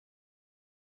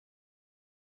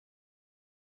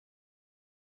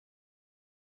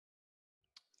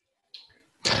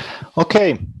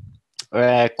Okay,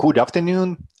 good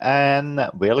afternoon and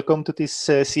welcome to this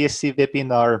CSC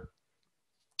webinar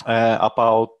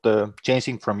about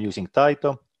changing from using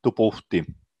Taito to Puhti.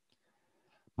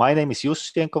 My name is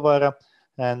Jussi Enkovara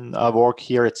and I work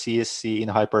here at CSC in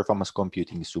high performance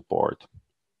computing support.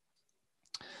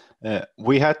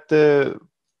 We had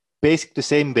basically the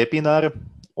same webinar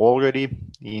already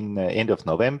in end of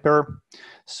November.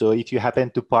 So if you happen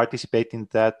to participate in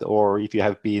that, or if you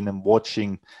have been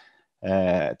watching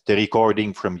the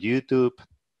recording from YouTube,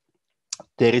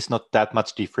 there is not that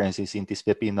much differences in this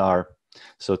webinar.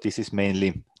 So this is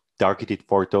mainly targeted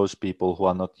for those people who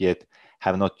are not yet,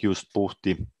 have not used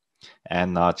Puhti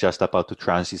and are just about to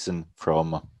transition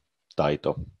from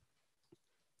Taito.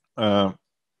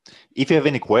 If you have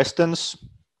any questions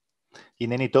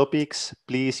in any topics,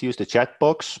 please use the chat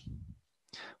box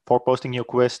for posting your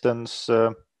questions.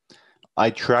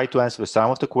 I try to answer some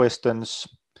of the questions,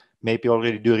 maybe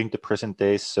already during the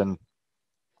presentation,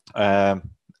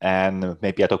 and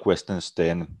maybe other questions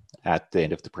then at the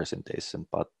end of the presentation.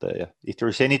 But if there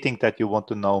is anything that you want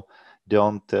to know,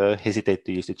 don't hesitate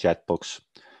to use the chat box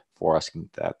for asking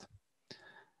that.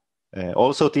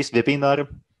 Also, this webinar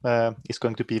is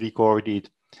going to be recorded,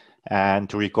 and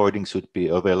the recording should be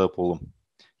available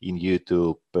in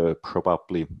YouTube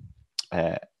probably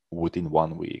within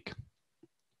 1 week.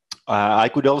 I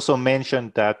could also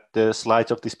mention that the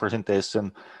slides of this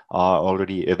presentation are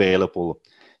already available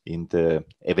in the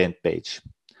event page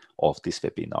of this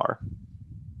webinar.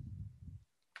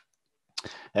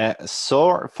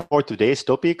 So for today's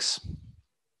topics,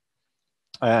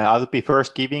 I will be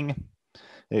first giving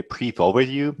a brief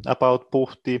overview about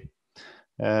Puhti,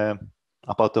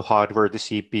 about the hardware, the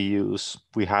CPUs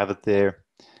we have there,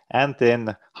 and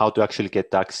then how to actually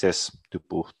get access to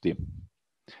Puhti.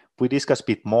 We discuss a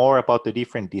bit more about the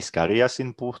different disk areas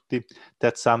in Puhti.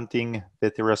 That's something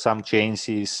that there are some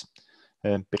changes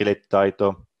related to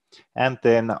Taito, and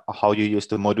then how you use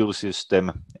the module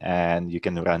system and you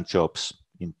can run jobs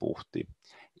in Puhti.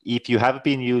 If you have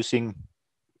been using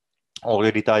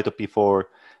already Taito before,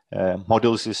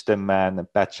 module system and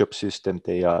batch job system,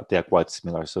 they are quite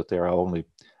similar, so there are only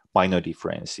minor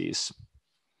differences.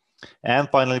 And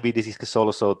finally, we discuss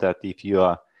also that if you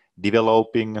are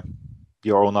developing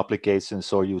your own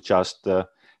applications or you just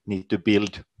need to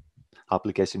build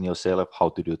application yourself, how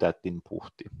to do that in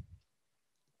Puhti.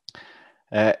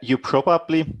 You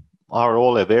probably are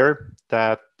all aware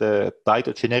that the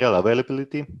Taito general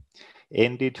availability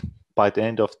ended by the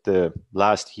end of the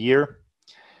last year.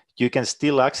 You can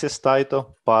still access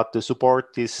Taito, but the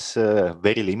support is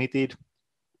very limited.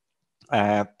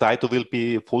 Taito will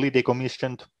be fully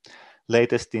decommissioned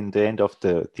latest in the end of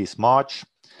this March.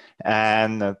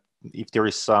 And if there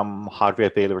is some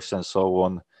hardware failures and so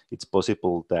on, it's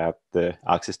possible that the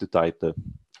access to Taito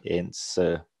ends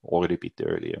already a bit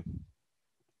earlier.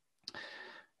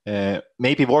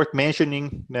 Maybe worth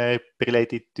mentioning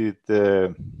related to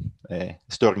the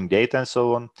storing data and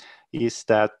so on is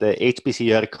that the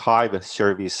HPC archive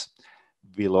service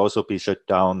will also be shut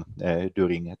down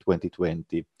during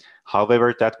 2020.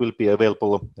 However, that will be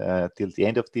available till the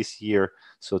end of this year,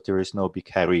 so there is no big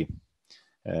hurry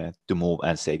to move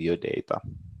and save your data.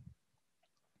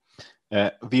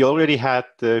 We already had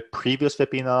previous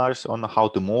webinars on how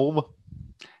to move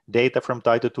data from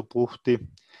Taito to Puhti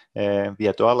via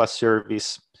the OALAS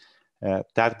service.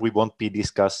 That we won't be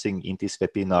discussing in this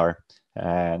webinar,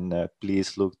 and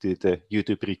please look to the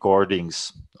YouTube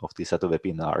recordings of these other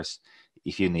webinars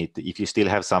if you still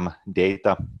have some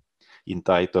data in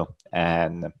Taito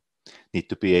and need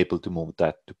to be able to move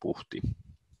that to Puhti.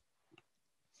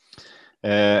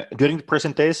 During the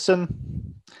presentation,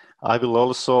 I will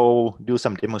also do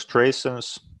some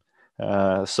demonstrations,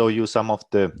 show you some of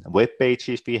the web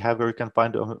pages we have where you can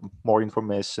find more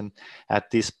information.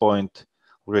 At this point,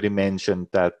 already mentioned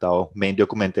that our main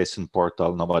documentation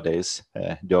portal nowadays,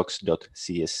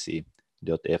 docs.csc.fi.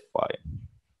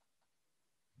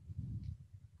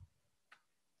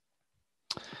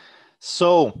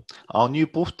 So, our new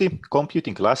Puhti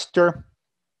computing cluster,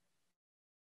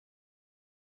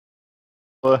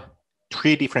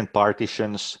 3 different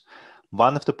partitions.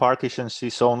 One of the partitions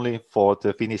is only for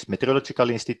the Finnish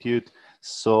Meteorological Institute,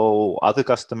 so other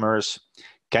customers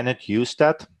cannot use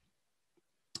that.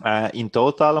 In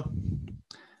total,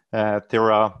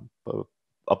 there are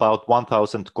about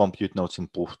 1,000 compute nodes in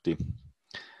Puhti.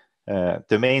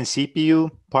 The main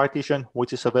CPU partition,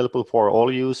 which is available for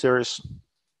all users,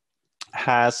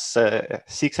 has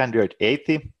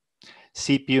 680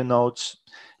 CPU nodes,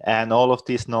 and all of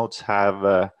these nodes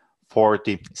have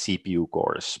 40 CPU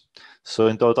cores. So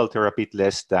in total, there are a bit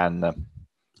less than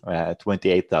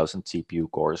 28,000 CPU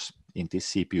cores in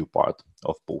this CPU part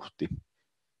of Puhti.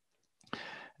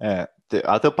 The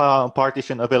other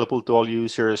partition available to all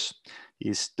users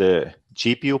is the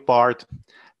GPU part,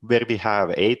 where we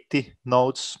have 80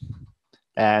 nodes,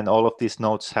 and all of these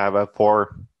nodes have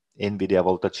 4 NVIDIA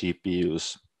Volta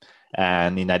GPUs,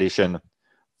 and in addition,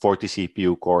 40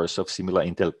 CPU cores of similar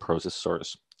Intel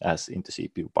processors as in the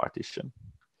CPU partition.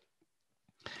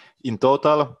 In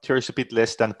total, there's a bit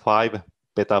less than 5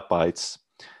 petabytes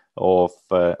of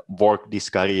work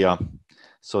disk area.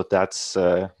 So that's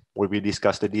where we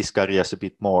discuss the disk areas a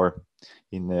bit more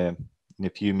in a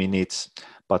few minutes,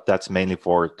 but that's mainly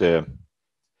for the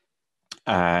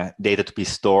data to be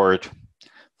stored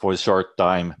for a short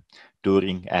time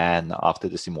during and after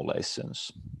the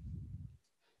simulations.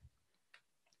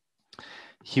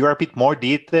 Here are a bit more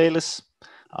details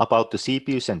about the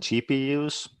CPUs and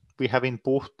GPUs we have in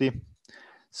Puhti.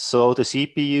 So the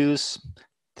CPUs,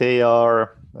 they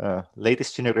are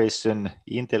latest generation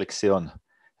Intel Xeon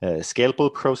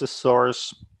scalable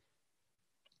processors.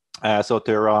 So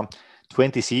there are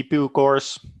 20 CPU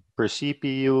cores per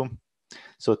CPU.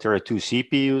 So there are 2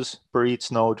 CPUs per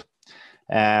each node,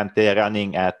 and they are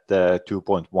running at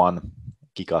 2.1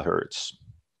 gigahertz.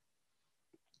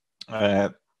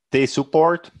 They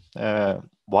support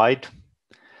wide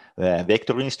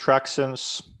vector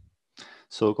instructions,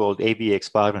 so-called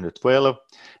AVX512,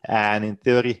 and in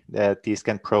theory, these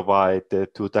can provide 2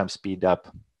 times speed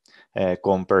up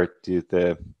compared to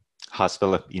the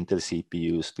Haswell Intel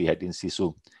CPUs we had in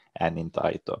Sisu and in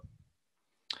Taito.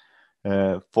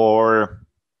 For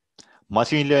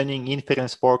machine learning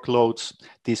inference workloads,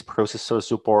 these processors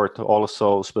support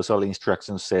also special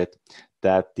instruction set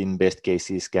that in best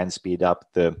cases can speed up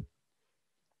the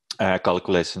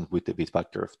calculations with a bit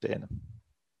factor of 10.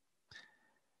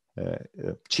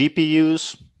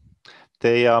 GPUs,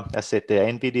 they are, as said, they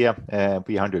are NVIDIA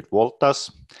V100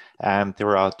 Voltas, and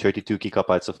there are 32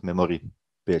 gigabytes of memory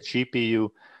per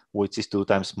GPU, which is 2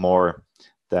 times more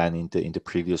than in the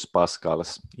previous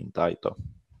Pascals in Taito.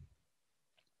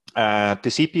 The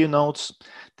CPU nodes,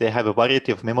 they have a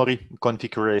variety of memory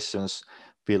configurations.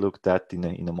 We looked at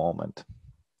in a moment.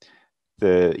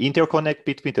 The interconnect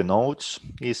between the nodes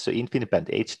is InfiniBand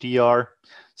HDR.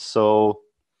 So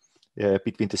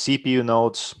between the CPU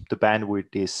nodes, the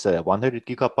bandwidth is 100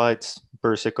 gigabytes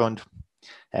per second,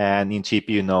 and in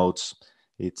GPU nodes,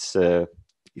 it's the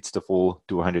full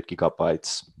 200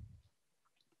 gigabytes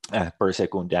per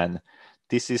second, and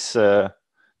this is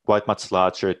quite much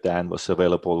larger than was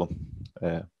available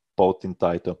both in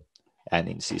Taito and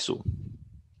in Sisu.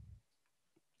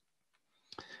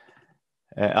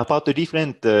 About the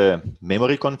different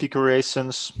memory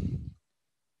configurations,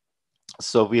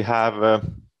 so we have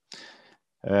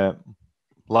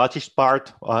largest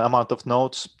part amount of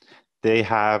nodes. They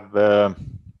have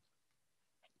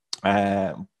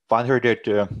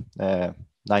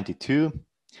 192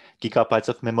 gigabytes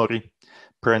of memory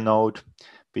per node.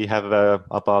 We have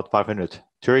about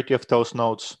 530 of those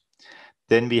nodes.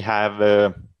 Then we have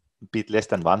a bit less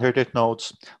than 100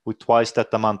 nodes with twice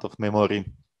that amount of memory.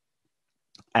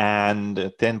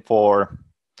 And then for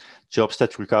jobs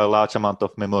that require a large amount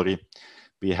of memory,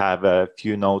 we have a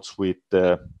few nodes with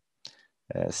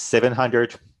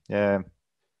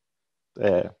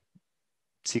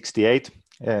 768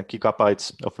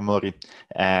 gigabytes of memory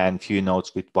and few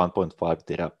nodes with 1.5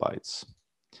 terabytes.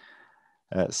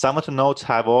 Some of the nodes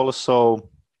have also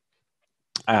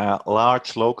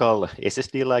large local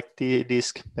SSD-like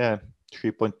disk,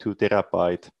 3.2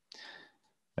 terabyte.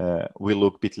 We'll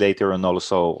look a bit later on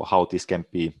also how this can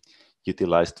be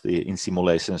utilized in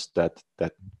simulations that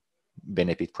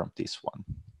benefit from this one.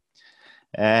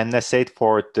 And as said,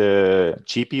 for the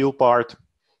GPU part,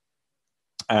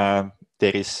 there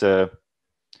is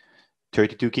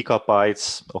 32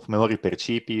 gigabytes of memory per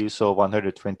GPU, so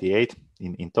 128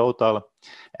 in total.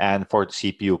 And for the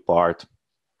CPU part,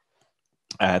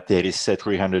 there is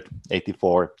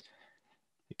 384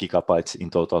 gigabytes in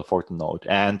total for the node.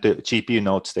 And the GPU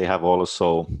nodes, they have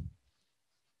also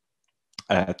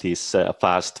this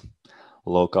fast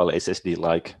local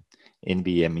SSD-like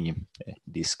NVMe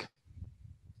disk.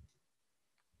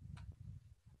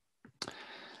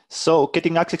 So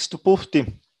getting access to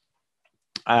Puhti,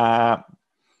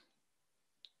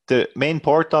 the main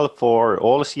portal for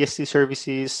all CSC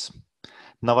services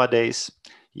nowadays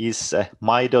is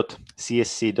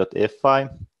my.csc.fi,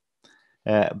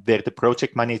 where the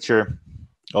project manager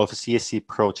of a CSC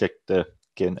project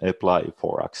can apply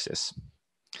for access.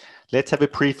 Let's have a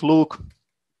brief look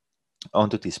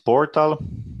onto this portal.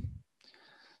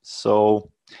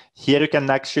 So here you can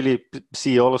actually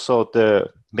see also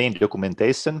the main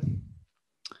documentation.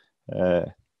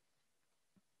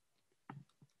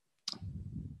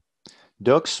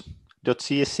 docs.csc.fi.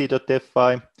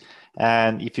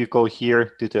 And if you go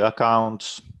here to the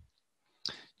accounts,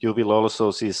 you will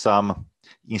also see some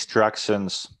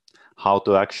instructions how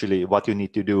to actually, what you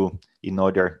need to do in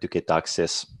order to get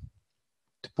access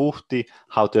to Puhti,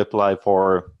 how to apply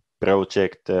for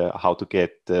project, how to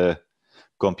get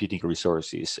computing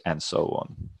resources, and so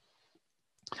on.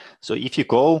 So if you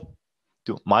go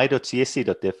to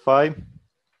my.csc.fi,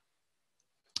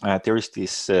 there is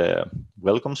this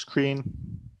welcome screen,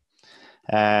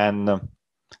 and I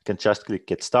can just click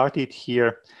get started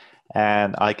here,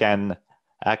 and I can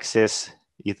access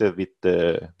either with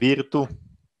the Virtu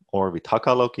or with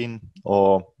Haka login,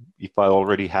 or if I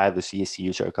already have a CSC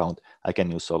user account, I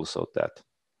can use also that.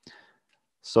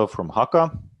 So from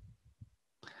Haka,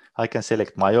 I can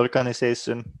select my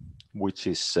organization, which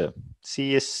is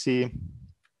CSC.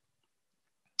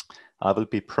 I will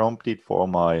be prompted for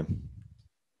my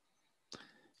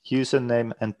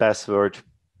username and password,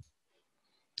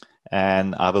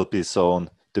 and I will be shown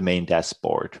the main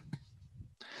dashboard.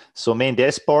 So main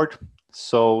dashboard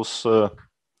shows the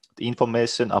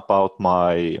information about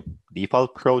my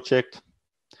default project,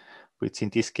 which in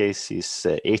this case is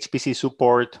HPC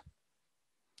support.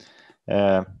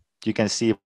 You can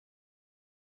see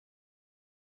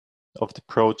of the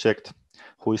project,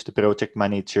 who is the project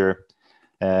manager,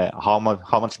 how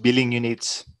much billing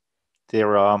units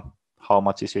there are, how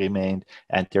much is remained,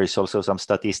 and there is also some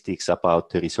statistics about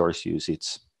the resource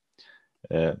usage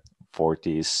for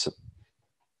this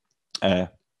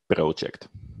project.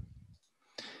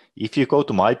 If you go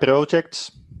to my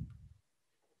projects,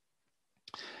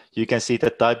 you can see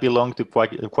that I belong to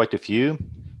quite a few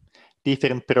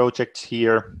different projects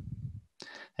here.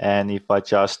 And if I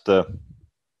just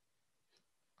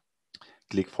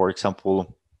click, for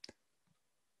example,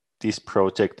 this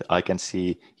project, I can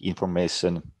see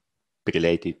information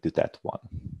related to that one.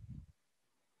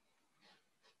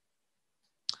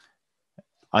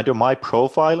 Under my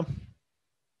profile,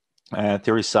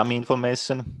 there is some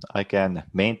information I can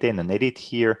maintain and edit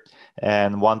here.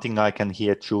 And one thing I can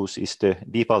here choose is the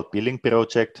default billing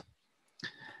project.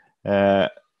 In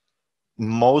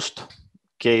most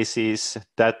cases,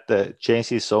 that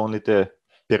changes only the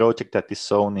project that is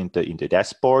shown in the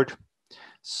dashboard.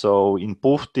 So in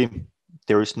Puhti,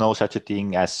 there is no such a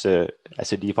thing as a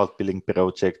default billing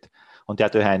project. On the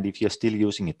other hand, if you're still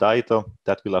using a Taito,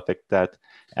 that will affect that.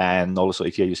 And also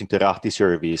if you're using the Rahti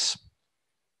service,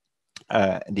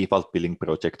 default billing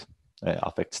project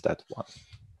affects that one.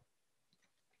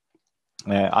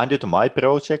 Under the My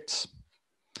Projects,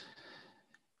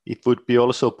 it would be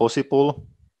also possible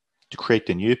to create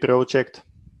a new project.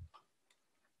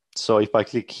 So if I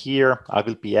click here, I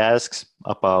will be asked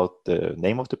about the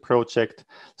name of the project,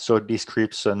 short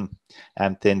description,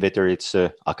 and then whether it's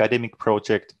an academic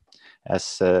project,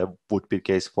 as would be the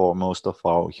case for most of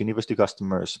our university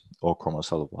customers, or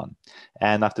commercial one.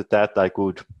 And after that, I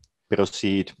could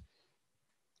proceed.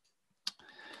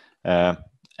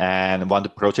 And when the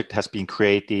project has been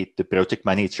created, the project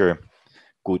manager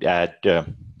could add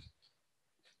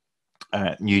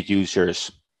new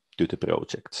users to the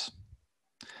projects.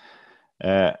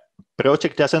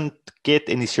 Project doesn't get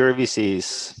any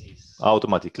services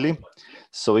automatically.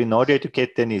 So in order to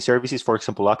get any services, for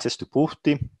example, access to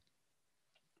Puhti,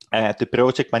 the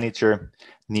project manager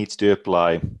needs to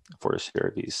apply for a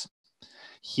service.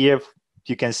 Here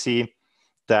you can see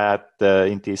that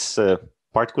in this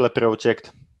particular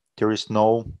project, there is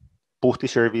no Puhti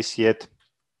service yet.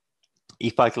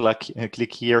 If I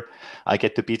click here, I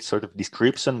get a bit sort of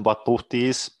description what Puhti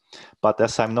is, but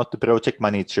as I'm not the project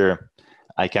manager,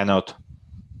 I cannot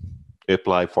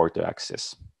apply for the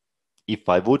access. If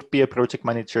I would be a project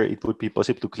manager, it would be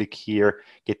possible to click here,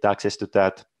 get access to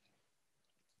that.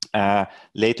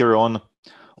 Later on,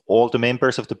 all the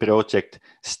members of the project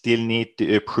still need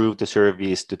to approve the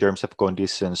service, the terms and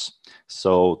conditions.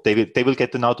 So they will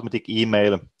get an automatic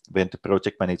email when the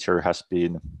project manager has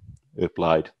been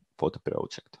applied for the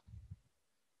project.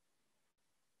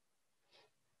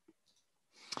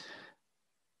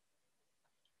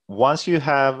 Once you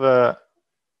have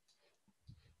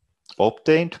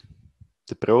obtained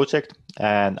the project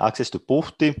and access to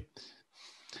Puhti,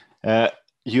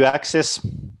 you access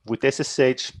with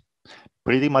SSH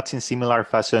pretty much in similar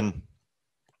fashion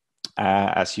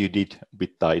as you did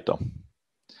with Taito.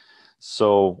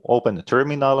 So open the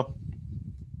terminal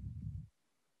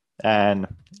and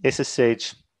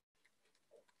SSH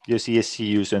your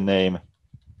CSC username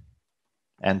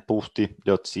and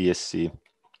Puhti.csc.fi.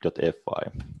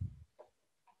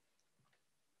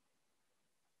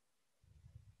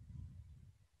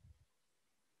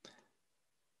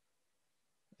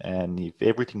 And if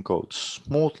everything goes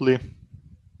smoothly,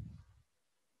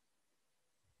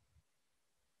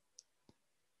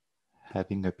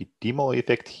 having a bit demo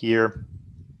effect here.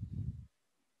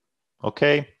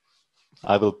 Okay,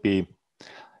 I will be,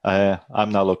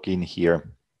 I'm now logged in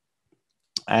here.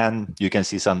 And you can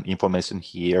see some information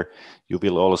here. You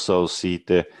will also see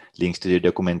the links to the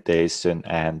documentation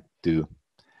and to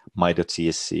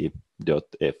my.csc.fi.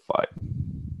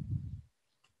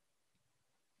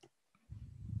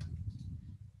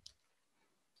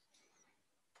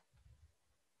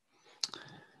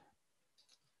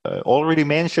 Already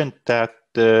mentioned that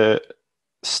the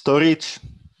storage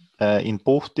in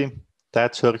Puhti,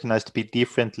 that's organized a bit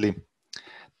differently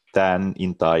than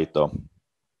in Taito.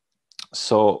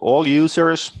 So all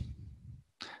users,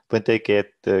 when they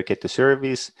get the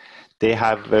service, they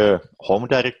have a home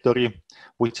directory,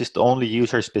 which is the only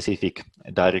user-specific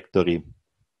directory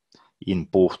in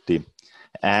Puhti.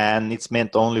 And it's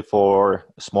meant only for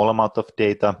a small amount of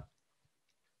data.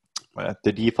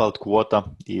 The default quota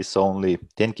is only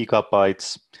 10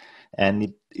 gigabytes,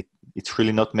 and it's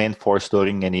really not meant for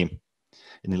storing any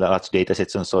large data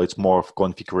sets, and so it's more of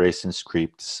configuration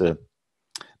scripts,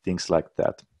 things like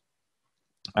that.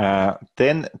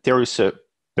 Then there is a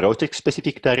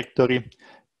project-specific directory,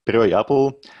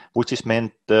 projable, which is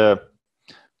meant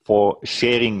for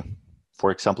sharing,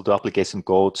 for example, the application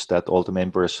codes that all the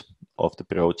members of the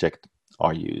project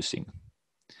are using.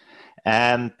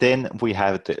 And then we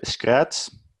have the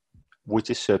Scratch, which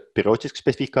is a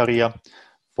project-specific area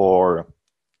for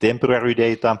temporary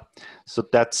data. So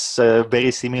that's very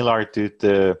similar to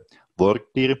the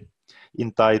workdir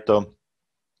in Taito,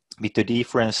 with the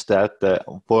difference that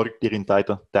workdir in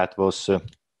Taito, that was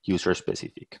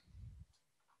user-specific.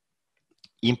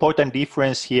 Important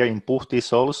difference here in Puhti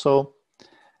is also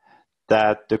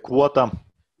that the quota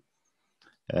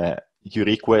you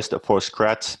request for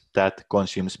Scratch, that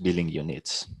consumes billing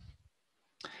units.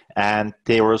 And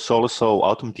there was also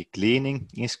automatic cleaning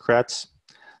in Scratch.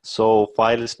 So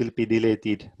files will be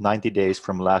deleted 90 days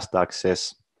from last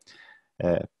access.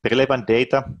 Relevant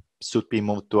data should be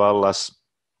moved to Atlas,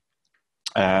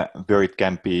 where it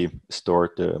can be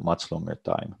stored a much longer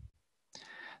time.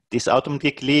 This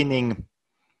automatic cleaning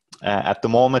at the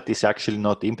moment is actually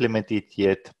not implemented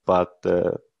yet, but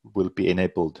will be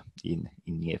enabled in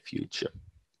near future.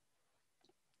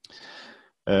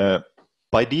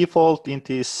 By default, in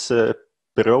this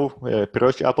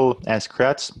projable and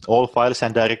Scratch, all files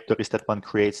and directories that one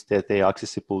creates, that they are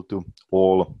accessible to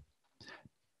all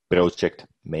project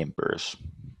members.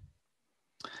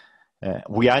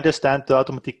 We understand the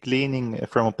automatic cleaning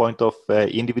from a point of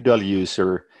individual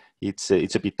user. It's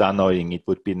a bit annoying. It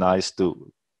would be nice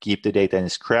to keep the data in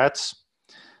Scratch,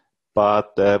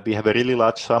 but we have a really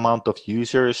large amount of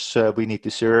users we need to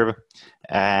serve,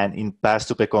 and in past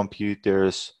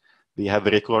supercomputers, we have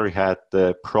regularly had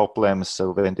problems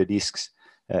when the disks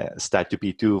start to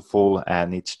be too full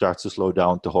and it starts to slow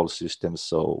down the whole system.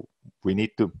 So we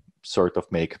need to sort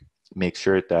of make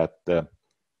sure that the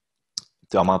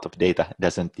amount of data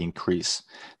doesn't increase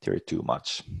there too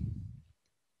much.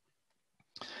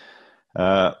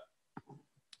 The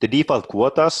default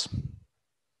quotas,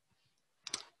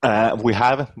 we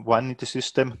have one in the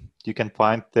system. You can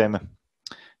find them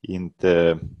in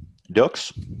the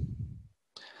docs.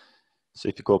 So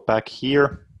if you go back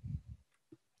here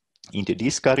into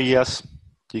disk areas,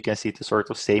 you can see the sort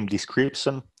of same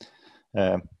description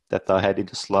that I had in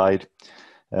the slide.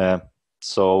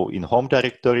 So in home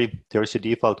directory, there is a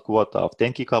default quota of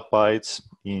 10 gigabytes.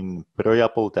 In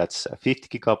projable, that's 50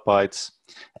 gigabytes.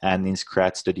 And in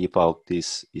Scratch, the default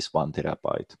is 1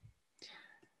 terabyte.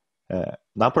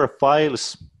 Number of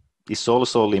files is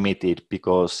also limited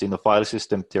because in the file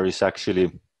system, there is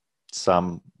actually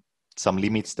some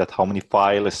limits that how many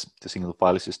files the single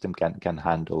file system can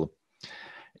handle.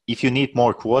 If you need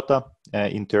more quota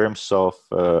in terms of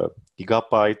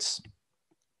gigabytes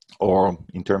or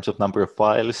in terms of number of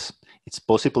files, it's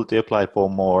possible to apply for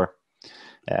more.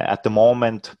 At the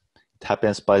moment, it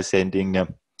happens by sending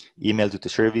an email to the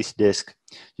service desk.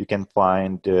 You can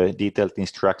find detailed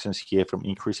instructions here from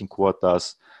increasing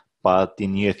quotas, but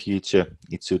in near future,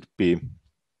 it should be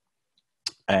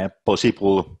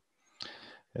possible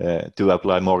to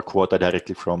apply more quota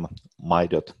directly from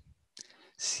my.csc.fi.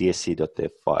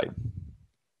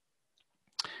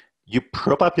 You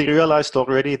probably realized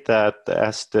already that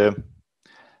as the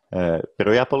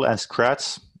projable and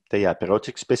Scratch, they are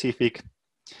project specific.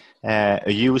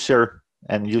 A user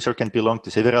can belong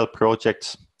to several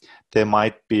projects. There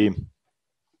might be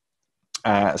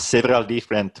several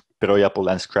different projable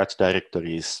and Scratch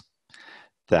directories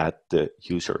that the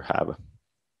user have.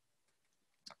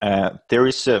 There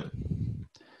is a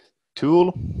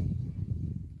tool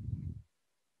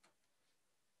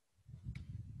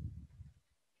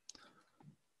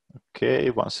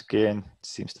Okay, once again, it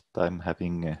seems that I'm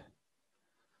having a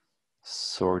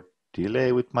short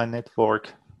delay with my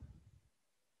network.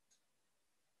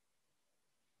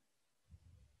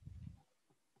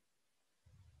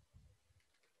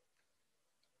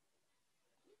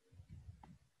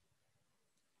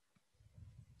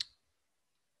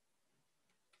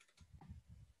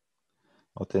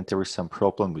 Oh, then there is some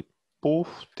problem with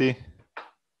Puhti.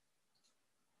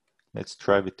 Let's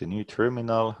try with the new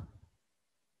terminal.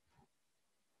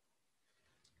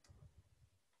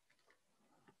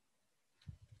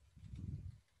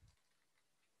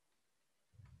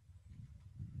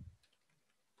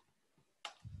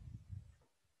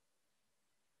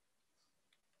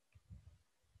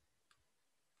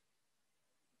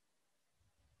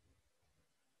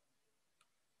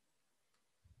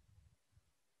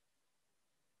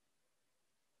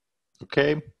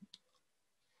 Okay,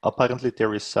 apparently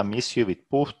there is some issue with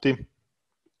Puhti.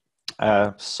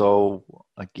 So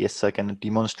I guess I can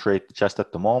demonstrate just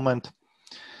at the moment.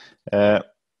 But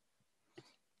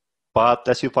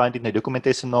as you find in the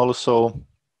documentation also,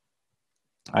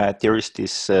 there is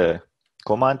this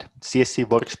command, CSC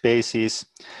workspaces,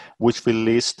 which will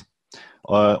list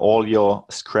all your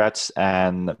scratch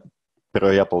and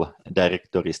variable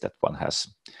directories that one has.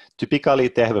 Typically,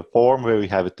 they have a form where we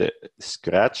have the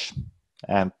scratch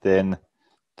and then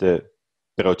the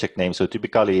project name. So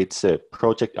typically, it's a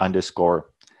project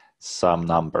underscore some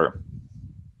number.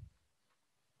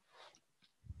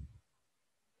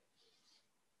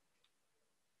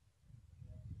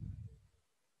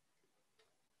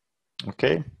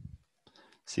 Okay,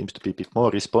 seems to be a bit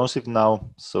more responsive now,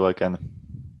 so I can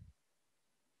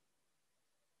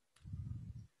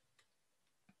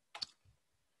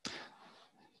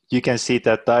you can see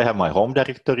that I have my home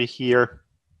directory here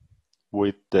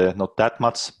with not that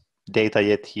much data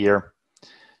yet here.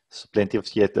 So plenty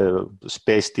of yet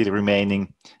space still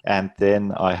remaining. And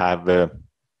then I have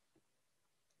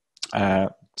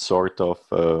sort of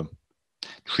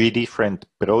 3 different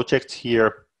projects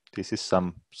here. This is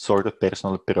some sort of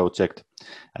personal project,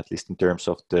 at least in terms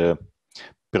of the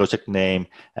project name.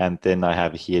 And then I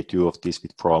have here 2 of these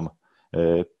with from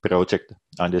project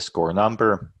underscore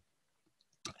number.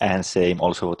 And same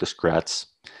also with the scratch.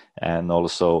 And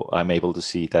also I'm able to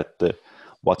see that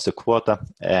what's the quota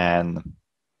and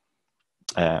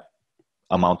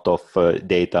amount of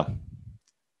data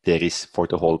there is for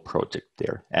the whole project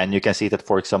there. And you can see that,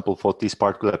 for example, for this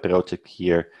particular project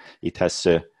here, it has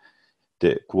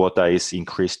the quota is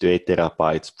increased to 8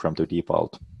 terabytes from the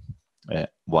default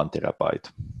 1 terabyte.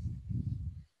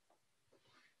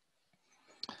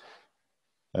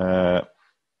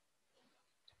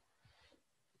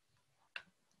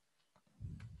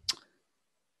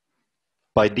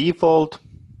 By default,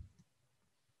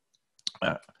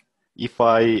 if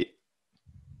I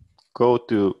go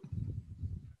to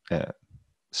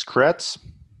scratch,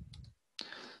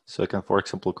 so I can, for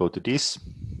example, go to this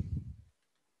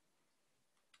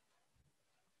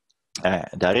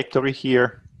directory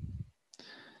here.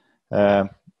 I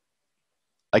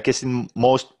guess in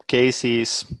most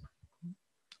cases,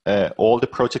 all the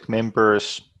project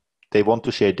members, they want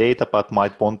to share data, but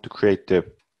might want to create the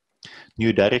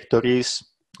new directories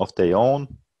of their own.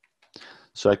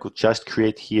 So I could just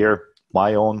create here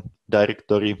my own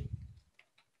directory.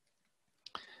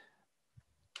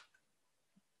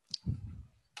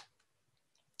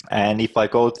 And if I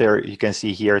go there, you can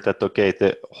see here that, okay,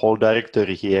 the whole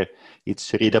directory here,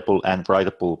 it's readable and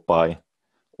writable by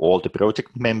all the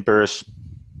project members.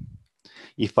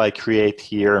 If I create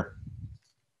here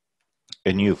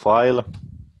a new file,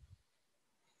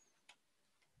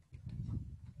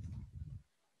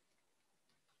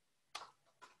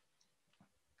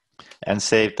 and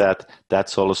save that,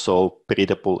 that's also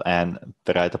readable and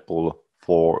writable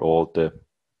for all the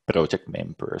project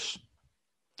members.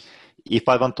 If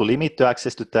I want to limit the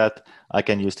access to that, I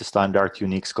can use the standard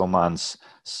Unix commands.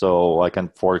 So I can,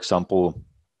 for example,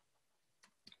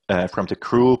 from the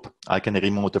group, I can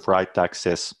remove the write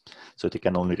access. So they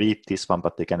can only read this one,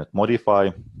 but they cannot modify.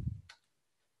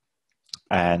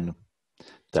 And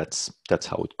that's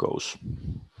how it goes.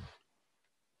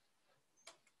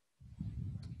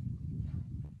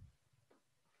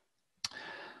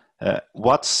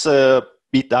 What's a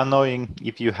bit annoying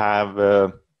if you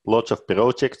have lots of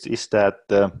projects is that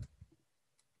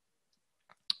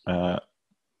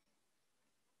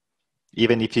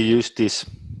even if you use this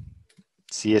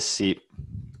CSC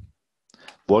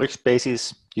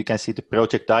workspaces, you can see the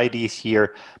project IDs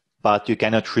here, but you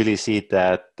cannot really see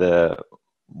that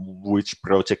which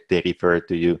project they refer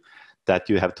to you. That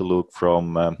you have to look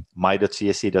from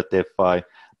my.csc.fi,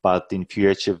 but in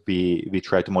future we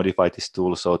try to modify this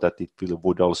tool so that it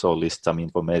would also list some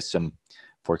information,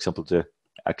 for example, the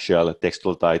actual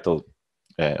textual title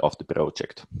of the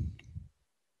project.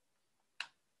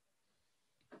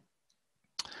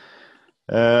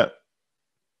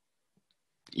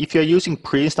 If you're using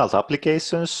pre-installed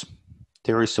applications,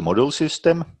 there is a module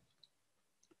system,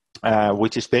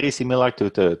 which is very similar to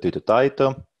the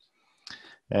Taito.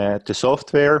 The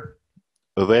software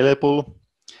available,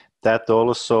 that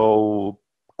also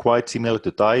quite similar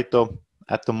to Taito.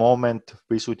 At the moment,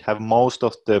 we should have most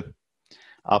of the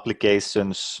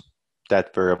applications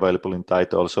that were available in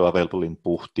Taito also available in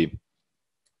Puhti.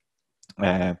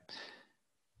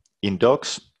 In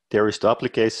Docs, there is the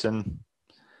application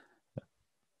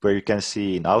where you can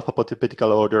see in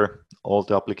alphabetical order all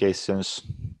the applications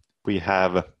we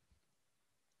have,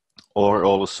 or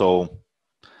also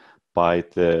by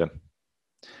the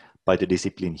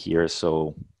discipline here,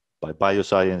 so by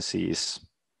biosciences,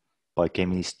 by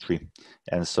chemistry,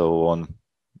 and so on.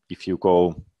 If you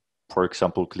go, for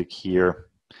example, click here,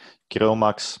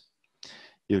 Chromax,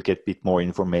 you'll get a bit more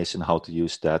information how to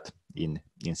use that in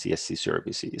CSC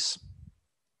services.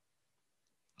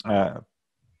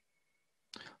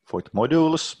 For the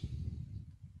modules,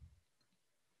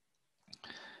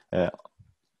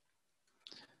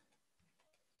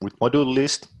 with module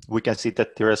list, we can see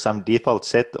that there are some default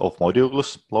set of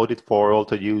modules loaded for all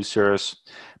the users,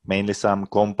 mainly some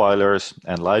compilers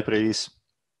and libraries,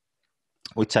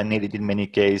 which are needed in many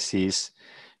cases.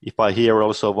 If I here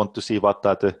also want to see what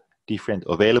are the different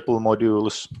available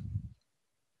modules,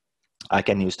 I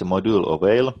can use the module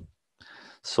avail,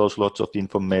 shows lots of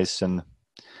information.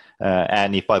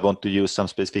 And if I want to use some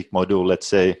specific module, let's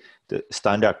say the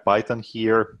standard Python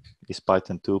here is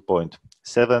Python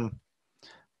 2.7.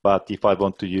 But if I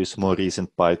want to use more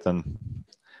recent Python,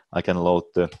 I can load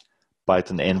the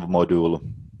Python env module.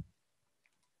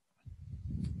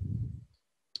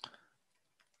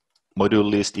 Module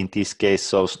list in this case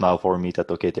shows now for me that,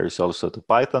 okay, there is also the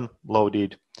Python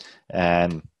loaded.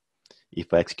 And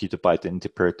if I execute the Python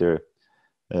interpreter,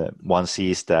 one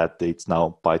sees that it's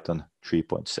now Python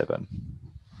 3.7.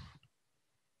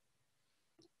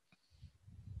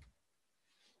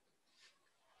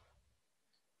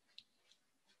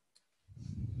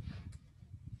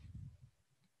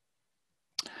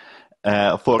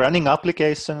 For running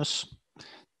applications,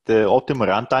 the optimal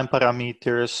runtime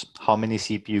parameters, how many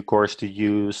CPU cores to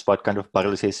use, what kind of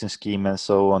parallelization scheme, and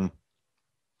so on.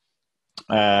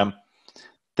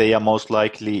 They are most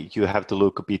likely, you have to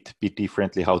look a bit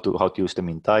differently how to use them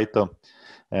in Taito.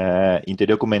 In the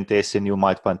documentation, you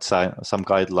might find some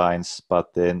guidelines,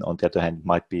 but then on the other hand, it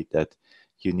might be that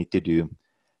you need to do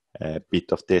a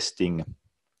bit of testing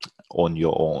on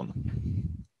your own.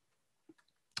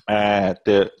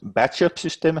 The batch up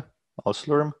system,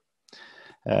 Slurm,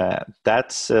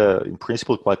 that's in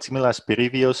principle quite similar as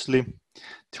previously.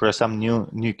 There are some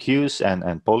new queues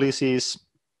and policies,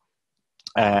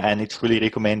 and it's really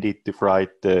recommended to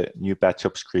write the new batch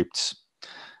up scripts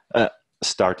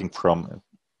starting from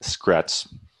scratch.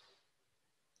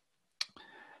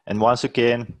 And once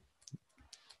again,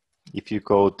 if you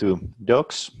go to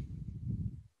Docs,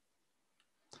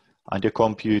 under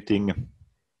computing,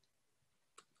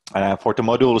 for the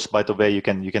modules, by the way, you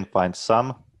can find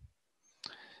some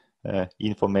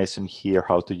information here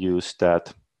how to use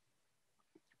that.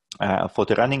 For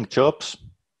the running jobs,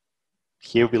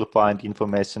 here we'll find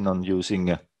information on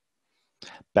using a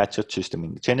batch system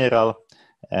in general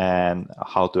and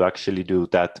how to actually do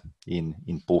that in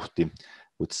Puhti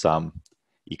with some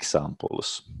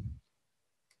examples.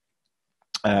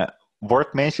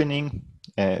 Worth mentioning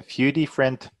a few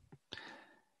different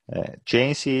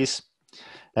changes.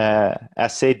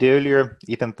 As said earlier,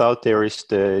 even though there is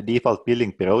the default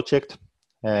building project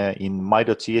in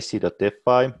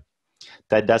my.csc.fi,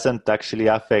 that doesn't actually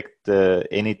affect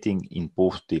anything in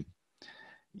Puhti.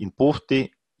 In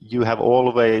Puhti, you have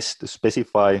always to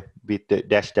specify with the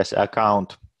 --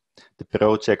 account the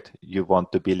project you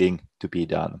want the billing to be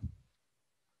done.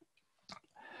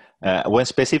 When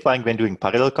specifying when doing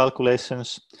parallel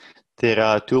calculations, there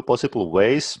are two possible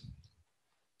ways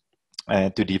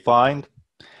to define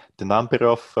the number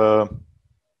of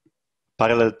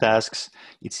parallel tasks.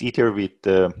 It's either with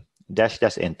 --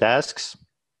 tasks.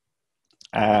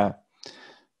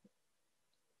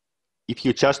 If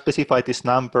you just specify this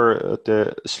number,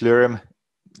 the Slurm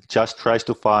just tries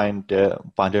to find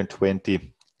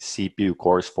 120 CPU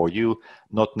cores for you,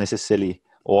 not necessarily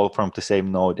all from the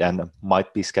same node, and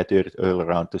might be scattered all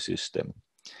around the system.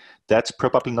 That's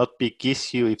probably not a big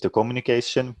issue if the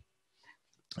communication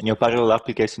your parallel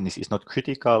application is not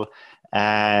critical,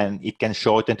 and it can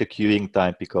shorten the queuing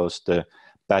time because the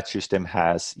batch system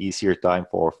has easier time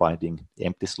for finding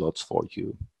empty slots for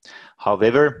you.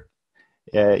 However,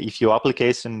 if your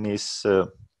application is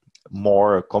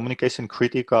more communication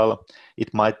critical,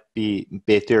 it might be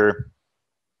better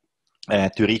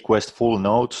to request full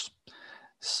nodes.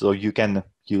 So you can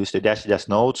use the dash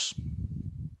nodes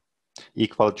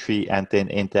equal 3 and then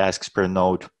n tasks per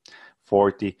node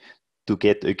 40 to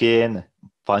get again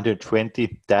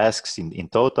 120 tasks in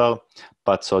total,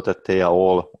 but so that they are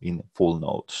all in full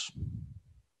nodes.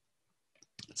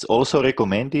 It's also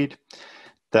recommended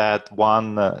that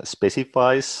one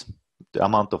specifies the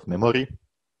amount of memory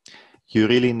you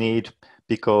really need,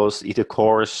 because either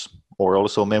cores or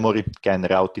also memory can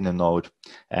route in a node,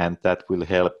 and that will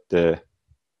help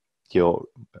your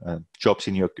jobs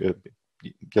in your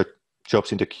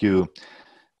jobs in the queue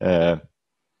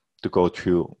to go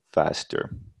through faster.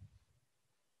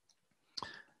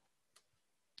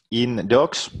 In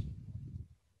docs,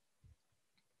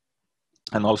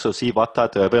 and also see what are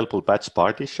the available batch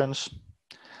partitions.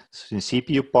 So in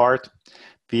CPU part,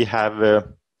 we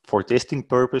have for testing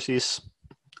purposes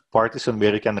partition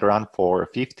where you can run for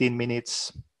 15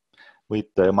 minutes with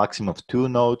a maximum of 2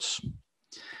 nodes.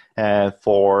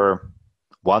 For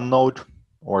 1 node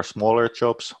or smaller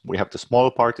jobs, we have the small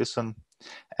partition,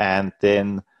 and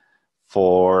then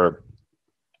for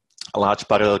a large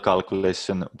parallel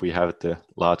calculation, we have the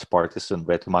large partition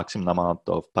where the maximum amount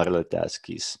of parallel tasks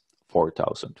is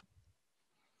 4,000.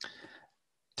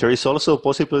 There is also a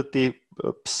possibility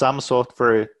some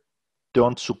software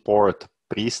don't support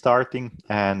pre-starting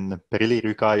and really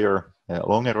require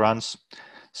longer runs.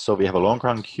 So we have a long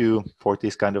run queue for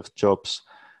these kind of jobs.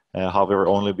 However,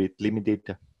 only with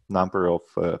limited number of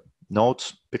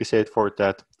nodes preset for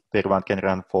that, where one can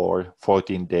run for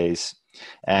 14 days.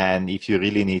 And if you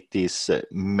really need this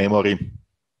memory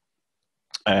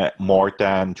more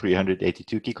than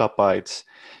 382 gigabytes,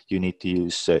 you need to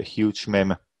use huge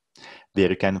mem, where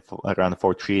you can run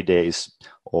for 3 days,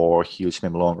 or huge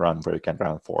mem long run where you can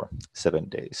run for 7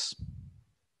 days.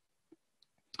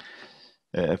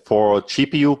 For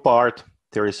GPU part,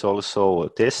 there is also a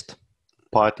test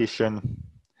partition.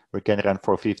 We can run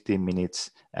for 15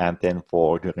 minutes, and then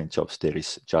for during jobs, there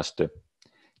is just a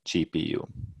GPU.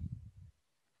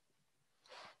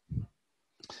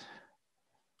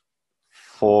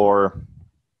 For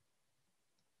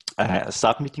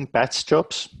submitting batch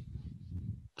jobs,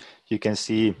 you can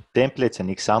see templates and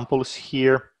examples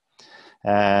here.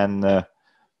 And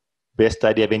best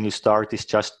idea when you start is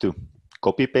just to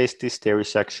copy paste this. There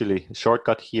is actually a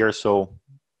shortcut here. So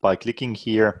by clicking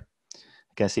here,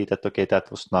 you can see that, okay, that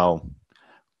was now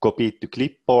copied to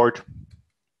clipboard.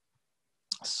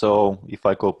 So if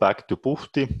I go back to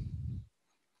Puhti,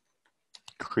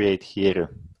 create here a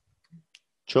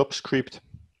job script,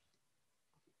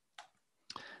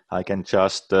 I can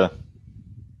just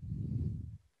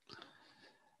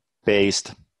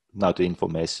paste now the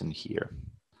information here.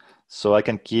 So I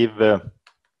can give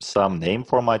some name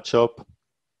for my job.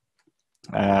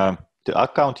 The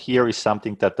account here is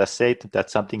something that I said,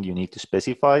 that's something you need to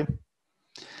specify.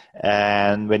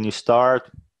 And when you start,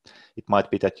 it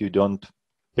might be that you don't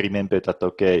remember that,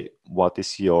 okay, what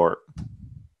is your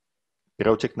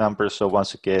project number? So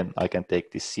once again, I can take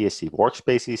this CSC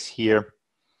workspaces here.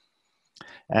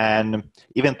 And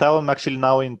even though I'm actually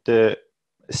now in the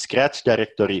Scratch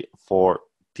directory for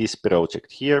this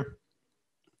project here,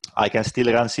 I can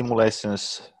still run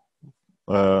simulations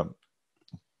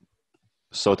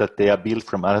so that they are built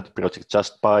from another project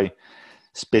just by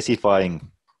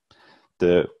specifying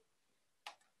the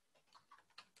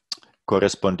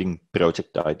corresponding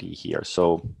project ID here.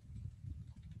 So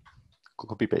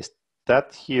copy paste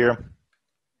that here.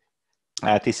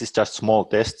 This is just small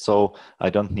test, so I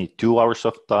don't need 2 hours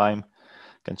of time.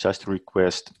 I can just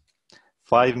request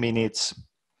 5 minutes,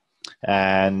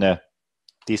 and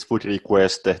this would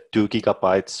request 2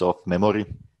 gigabytes of memory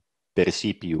per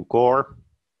CPU core.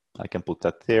 I can put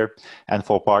that there. And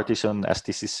for partition, as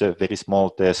this is a very small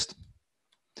test,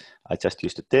 I just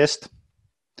use the test.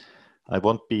 I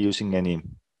won't be using any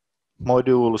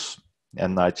modules,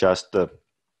 and I just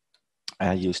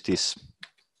use this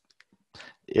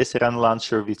SRAM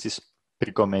launcher, which is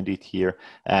recommended here,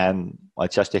 and I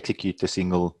just execute a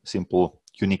simple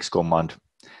Unix command,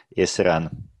 SRAM,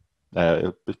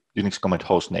 Unix command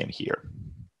hostname here.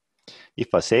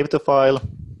 If I save the file,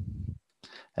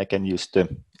 I can use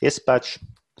the sbatch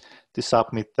to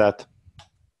submit that.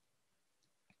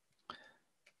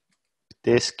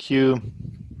 Test queue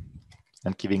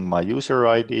and giving my user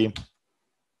ID,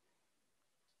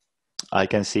 I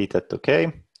can see that,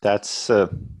 okay, That's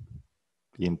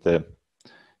in the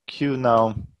queue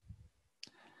now.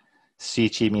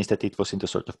 CG means that it was in the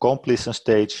sort of completion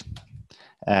stage.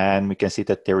 And we can see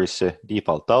that there is a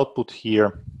default output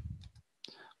here,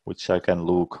 which I can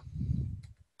look.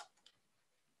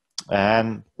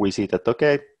 And we see that,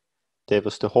 okay, there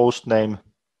was the host name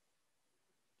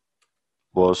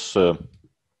was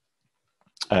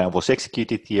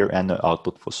executed here, and the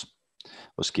output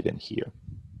was given here.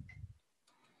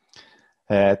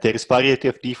 There is variety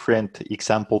of different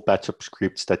example batch-up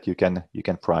scripts that you can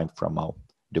find from our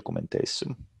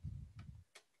documentation.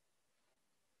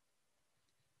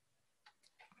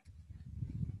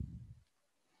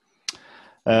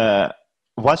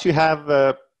 Once you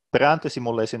have run the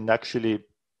simulation actually,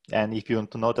 and if you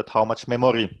want to know that how much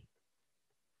memory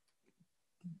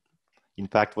in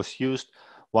fact was used,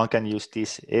 one can use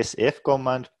this SF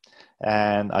command,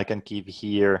 and I can give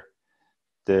here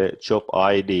the job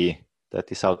ID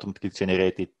that is automatically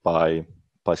generated by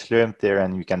Slurm there,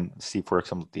 and you can see, for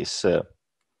example, this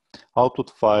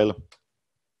output file,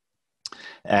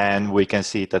 and we can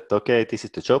see that, okay, this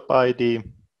is the job ID,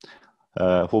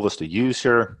 who was the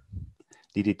user,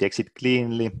 did it exit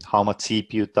cleanly, how much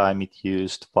CPU time it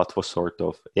used, what was sort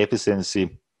of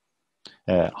efficiency,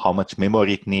 how much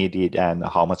memory it needed, and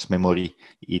how much memory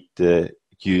it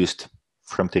used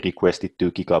from the requested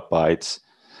 2 gigabytes,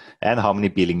 and how many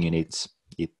billing units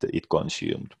it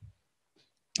consumed.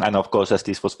 And of course, as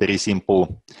this was very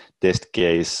simple test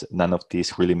case, none of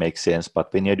this really makes sense.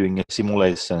 But when you're doing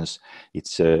simulations,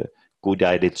 it's a good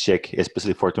idea to check,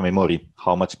 especially for the memory,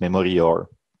 how much memory your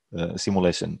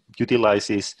simulation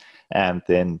utilizes, and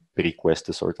then request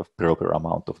a sort of proper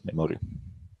amount of memory.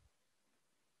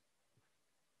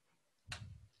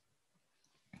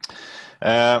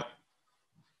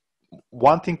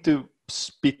 One thing to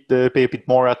pay a bit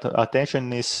more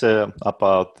attention is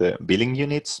about the billing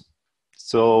units.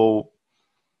 So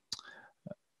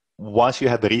once you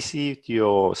have received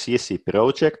your CSC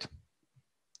project,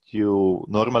 you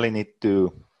normally need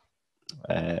to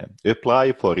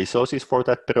apply for resources for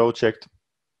that project.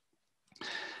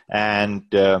 And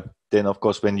then, of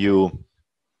course, when you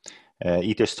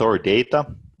either store data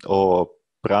or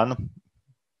run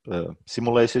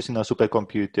simulations in our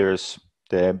supercomputers,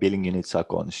 the billing units are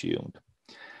consumed.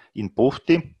 In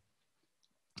Puhti,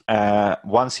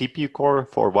 one CPU core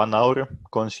for 1 hour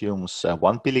consumes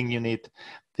 1 billing unit,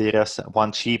 whereas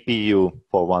one GPU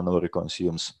for 1 hour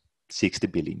consumes 60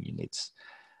 billing units.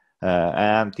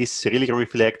 And this really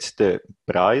reflects the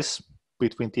price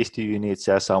between these 2 units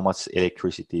as how much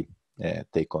electricity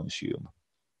they consume.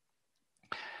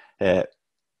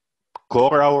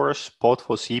 Core hours, both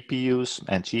for CPUs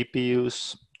and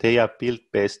GPUs, they are built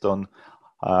based on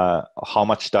how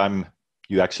much time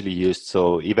you actually used.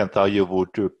 So even though you would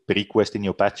request in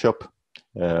your batch up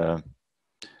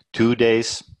 2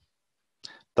 days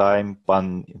time, but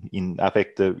in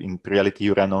effect, in reality,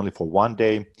 you ran only for 1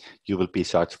 day, you will be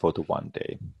charged for the 1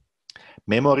 day.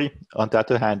 Memory, on the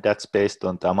other hand, that's based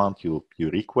on the amount you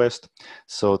request,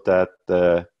 so that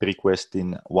the request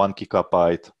in 1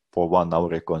 gigabyte for 1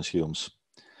 hour consumes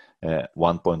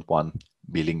 1.1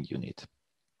 billing unit.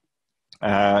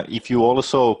 If you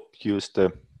also use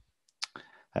the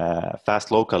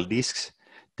fast local disks,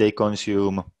 they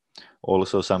consume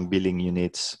also some billing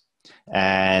units.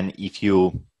 And if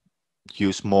you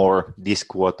use more disk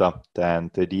quota than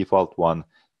the default one,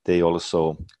 they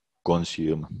also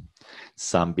consume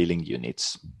some billing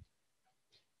units.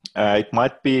 It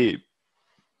might be a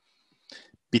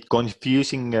bit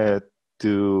confusing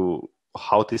to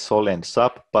how this all ends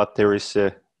up, but there is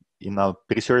in our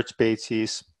research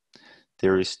pages,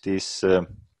 there is this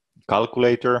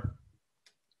calculator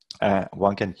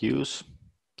one can use.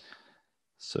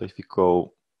 So if you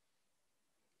go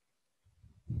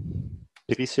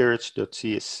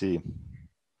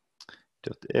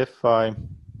research.csc.fi, I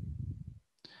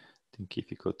think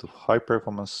if you go to high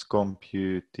performance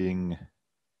computing,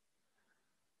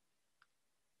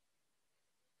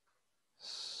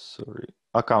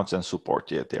 accounts and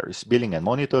support, yeah, there is billing and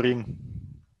monitoring.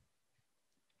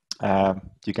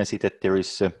 You can see that there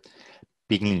is a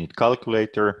billing unit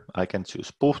calculator. I can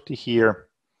choose Puhti here.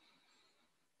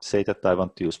 Say that I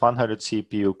want to use 100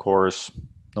 CPU cores,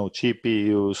 no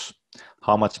GPUs,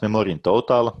 how much memory in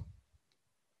total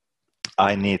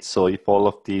I need. So if all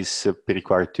of these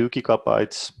require 2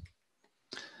 gigabytes,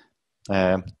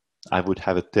 I would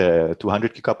have it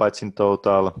 200 gigabytes in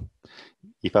total.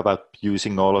 If I'm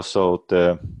using also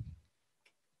the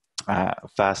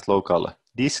fast local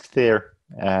disk there,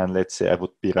 and let's say I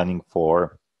would be running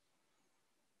for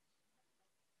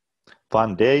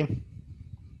 1 day,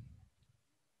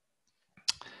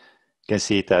 can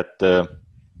see that the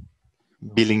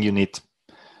billing unit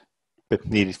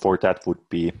needed for that would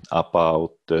be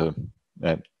about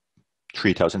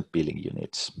 3,000 billing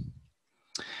units.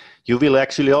 You will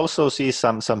actually also see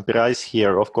some price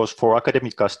here. Of course, for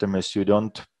academic customers, you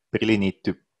don't really need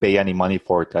to pay any money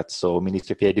for that. So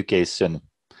Ministry of Education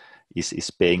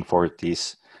is paying for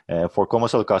this. For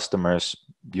commercial customers,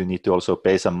 you need to also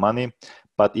pay some money.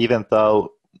 But even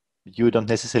though you don't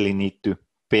necessarily need to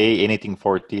pay anything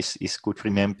for this, it's good to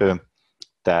remember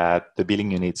that the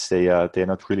billing units, they're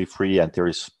not really free, and there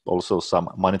is also some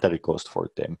monetary cost for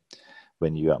them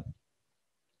when you are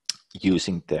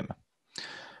using them.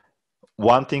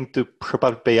 One thing to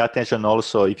probably pay attention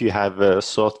also, if you have a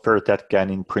software that can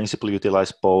in principle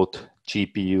utilize both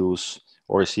GPUs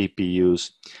or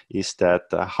CPUs, is that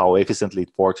how efficiently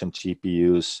it works on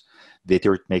GPUs,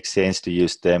 whether it makes sense to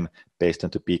use them based on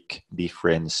the big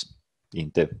difference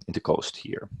in the cost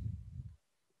here.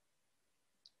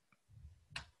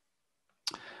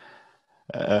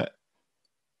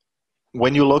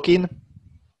 When you log in,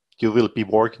 you will be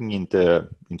working in the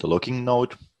login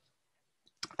node.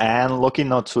 And login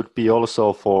node should be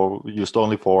also used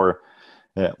only for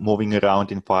moving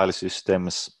around in file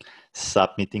systems,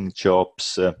 submitting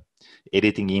jobs,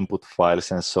 editing input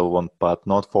files, and so on, but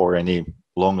not for any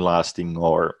long-lasting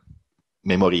or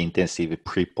memory-intensive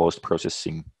pre-post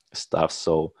processing stuff.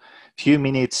 So few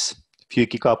minutes, few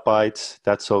gigabytes,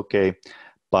 that's okay.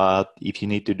 But if you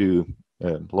need to do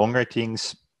longer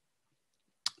things,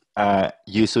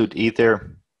 you should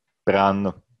either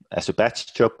run as a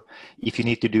batch job. If you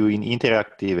need to do in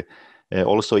interactive,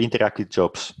 also interactive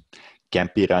jobs can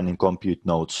be run in compute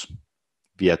nodes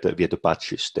via the batch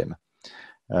system.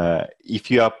 If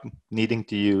you are needing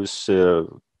to use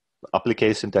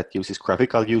application that uses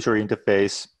graphical user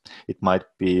interface, it might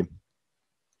be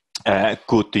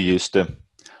good to use the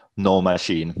no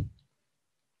machine.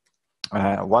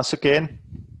 Once again,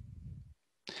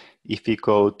 if we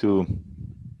go to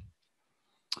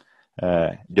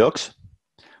docs,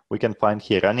 we can find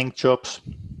here running jobs,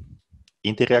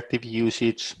 interactive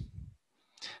usage.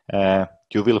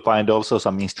 You will find also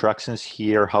some instructions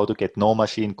here how to get no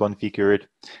machine configured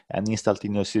and installed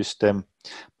in your system.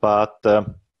 But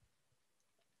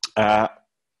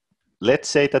let's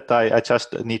say that I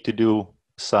just need to do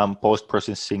some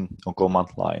post-processing on command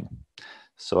line.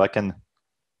 So I can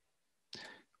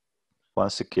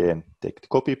once again take the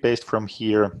copy paste from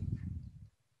here.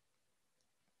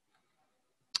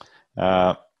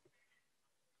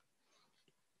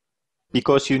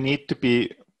 Because you need to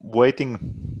be waiting.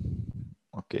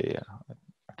 Okay,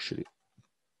 actually,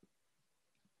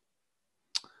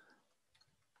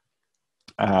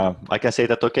 I can say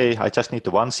that, okay, I just need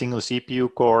one single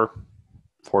CPU core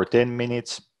for 10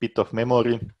 minutes, bit of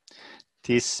memory.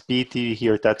 This PT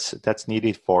here, that's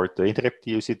needed for the interactive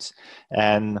usage.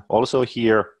 And also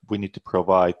here, we need to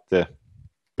provide the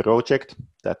project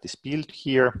that is built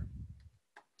here.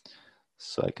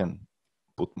 So I can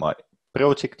put my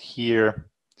project here,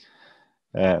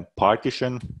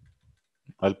 partition.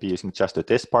 I'll be using just a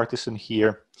test partition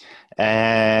here.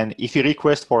 And if you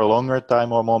request for a longer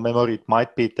time or more memory, it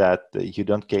might be that you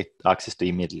don't get access to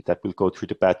immediately. That will go through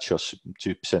the batch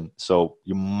chips. And so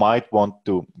you might want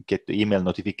to get the email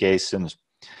notifications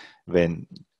when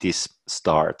this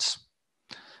starts.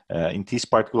 In this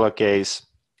particular case,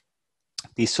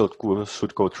 this should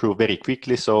go through very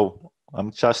quickly. So I'm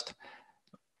just,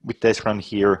 with this run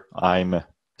here, I'm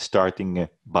starting a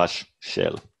bash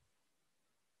shell.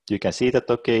 You can see that,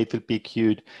 okay, it will be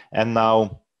queued. And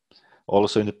now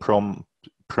also in the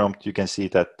prompt, you can see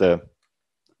that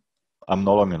I'm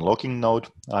no longer in logging node,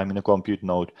 I'm in a compute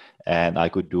node, and I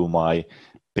could do my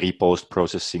pre-post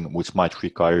processing, which might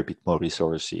require a bit more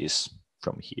resources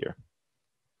from here.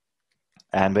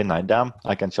 And when I'm done,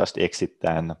 I can just exit,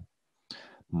 and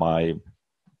my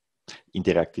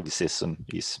interactive session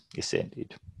is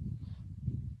ended.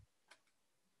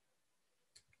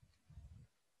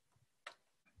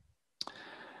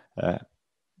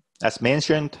 As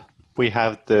mentioned, we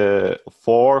have the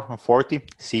 440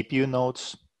 CPU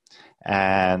nodes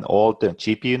and all the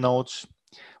GPU nodes,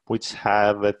 which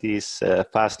have this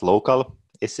fast local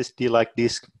SSD-like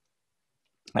disk.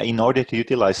 In order to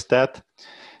utilize that,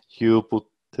 you put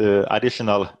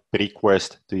additional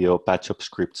request to your batch job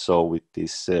script. So with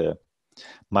this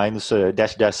minus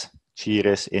dash dash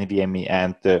gres NVMe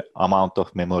and the amount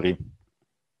of memory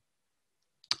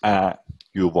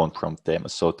you want from them.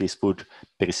 So this would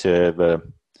preserve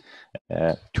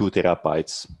 2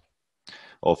 terabytes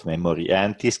of memory.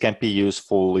 And this can be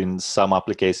useful in some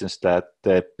applications that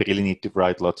really need to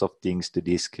write lots of things to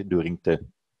disk during the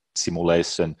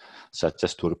simulation such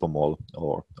as Turbomol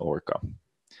or Orca.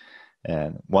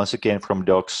 And once again, from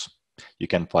docs, you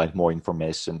can find more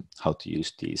information how to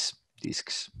use these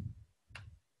disks.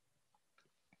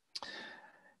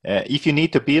 If you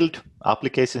need to build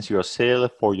applications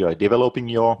yourself or you are developing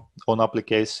your own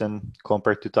application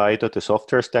compared to Taito, the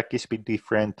software stack is a bit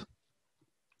different.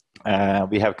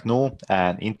 We have GNU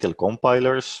and Intel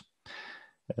compilers.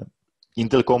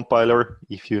 Intel compiler,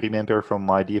 if you remember from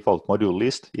my default module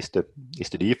list, is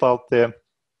the default there.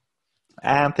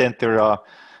 And then there are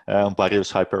various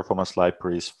high-performance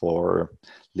libraries for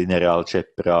linear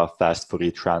algebra, fast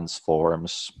Fourier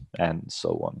transforms, and so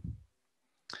on.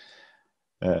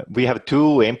 We have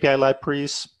two MPI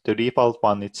libraries. The default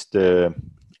one is the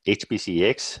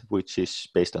HPCX, which is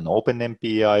based on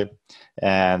OpenMPI,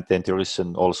 and then there is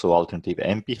also alternative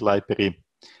MP library.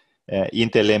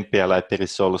 Intel MPI library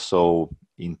is also,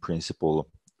 in principle,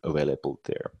 available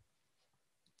there.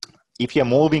 If you're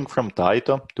moving from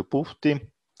Taito to Puhti,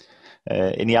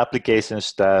 any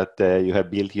applications that you have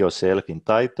built yourself in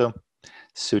Taito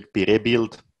should be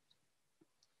rebuilt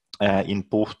in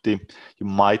Puhti. You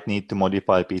might need to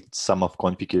modify a bit some of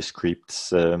configure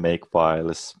scripts, make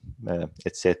files,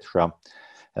 etc.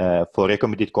 For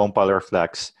recommended compiler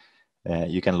flags,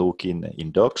 you can look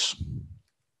in docs.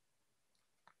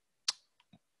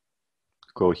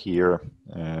 Go here,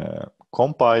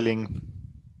 compiling.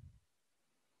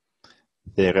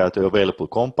 There are the available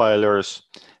compilers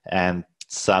and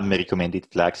some recommended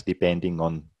flags depending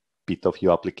on bit of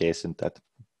your application that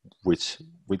which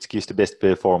gives the best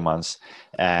performance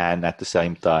and at the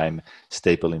same time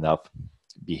stable enough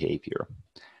behavior.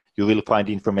 You will find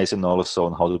information also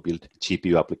on how to build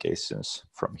GPU applications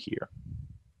from here.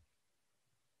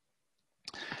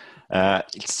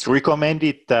 It's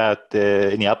recommended that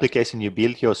any application you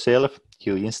build yourself,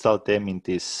 you install them in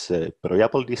this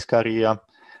projable disk area,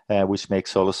 which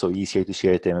makes also easier to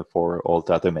share them for all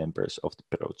the other members of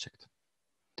the project.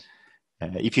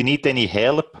 If you need any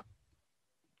help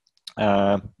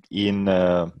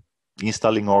in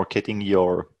installing or getting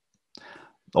your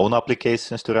own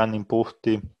applications to run in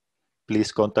Puhti,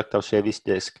 please contact our service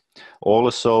desk.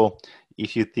 Also,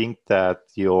 if you think that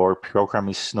your program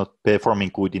is not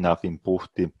performing good enough in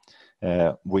Puhti,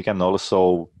 we can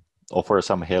also offer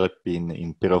some help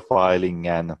in profiling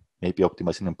and maybe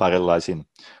optimizing and parallelizing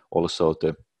also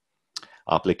the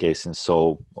applications.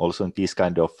 So also in these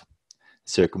kind of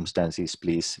circumstances,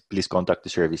 please contact the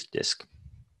service desk.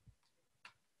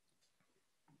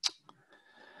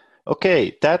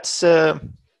 Okay, that's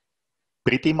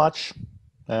pretty much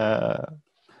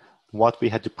what we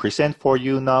had to present for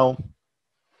you now.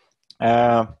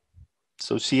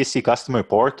 So CSC customer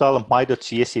portal,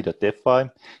 my.csc.fi,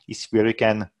 is where you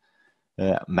can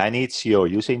manage your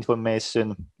user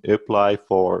information, apply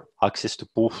for access to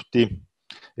Puhti,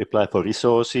 apply for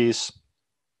resources,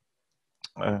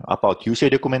 about user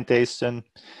documentation.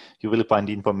 You will find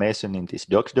information in this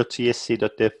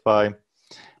docs.csc.fi,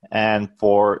 and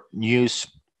for news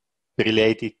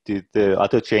related to the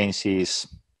other changes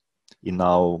in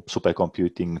our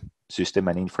supercomputing system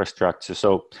and infrastructure.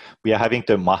 So we are having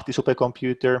the Mahti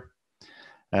supercomputer.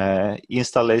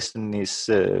 Installation is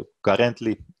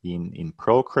currently in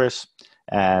progress,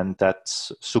 and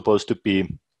that's supposed to be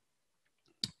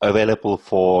available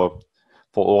for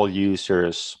all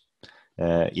users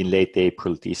in late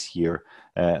April this year.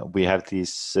 We have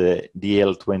this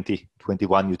DL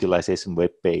 2021 utilization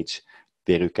webpage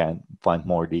where you can find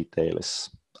more details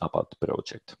about the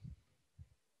project.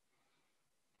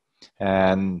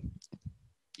 And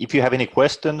if you have any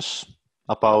questions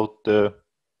about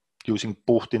using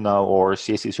Puhti now or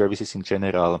CSC services in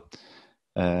general,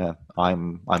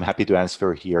 I'm happy to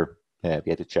answer here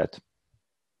via the chat.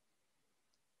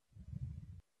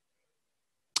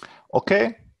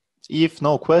 Okay, if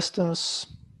no questions,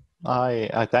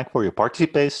 I thank for your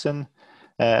participation.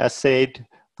 As said,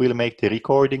 we'll make the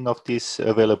recording of this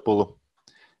available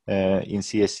in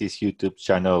CSC's YouTube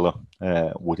channel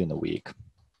within a week.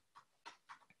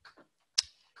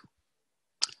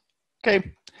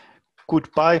 Okay,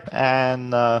 goodbye,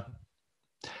 and I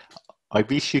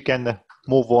wish you can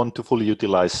move on to fully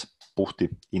utilize Puhti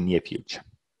in near future.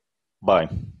 Bye.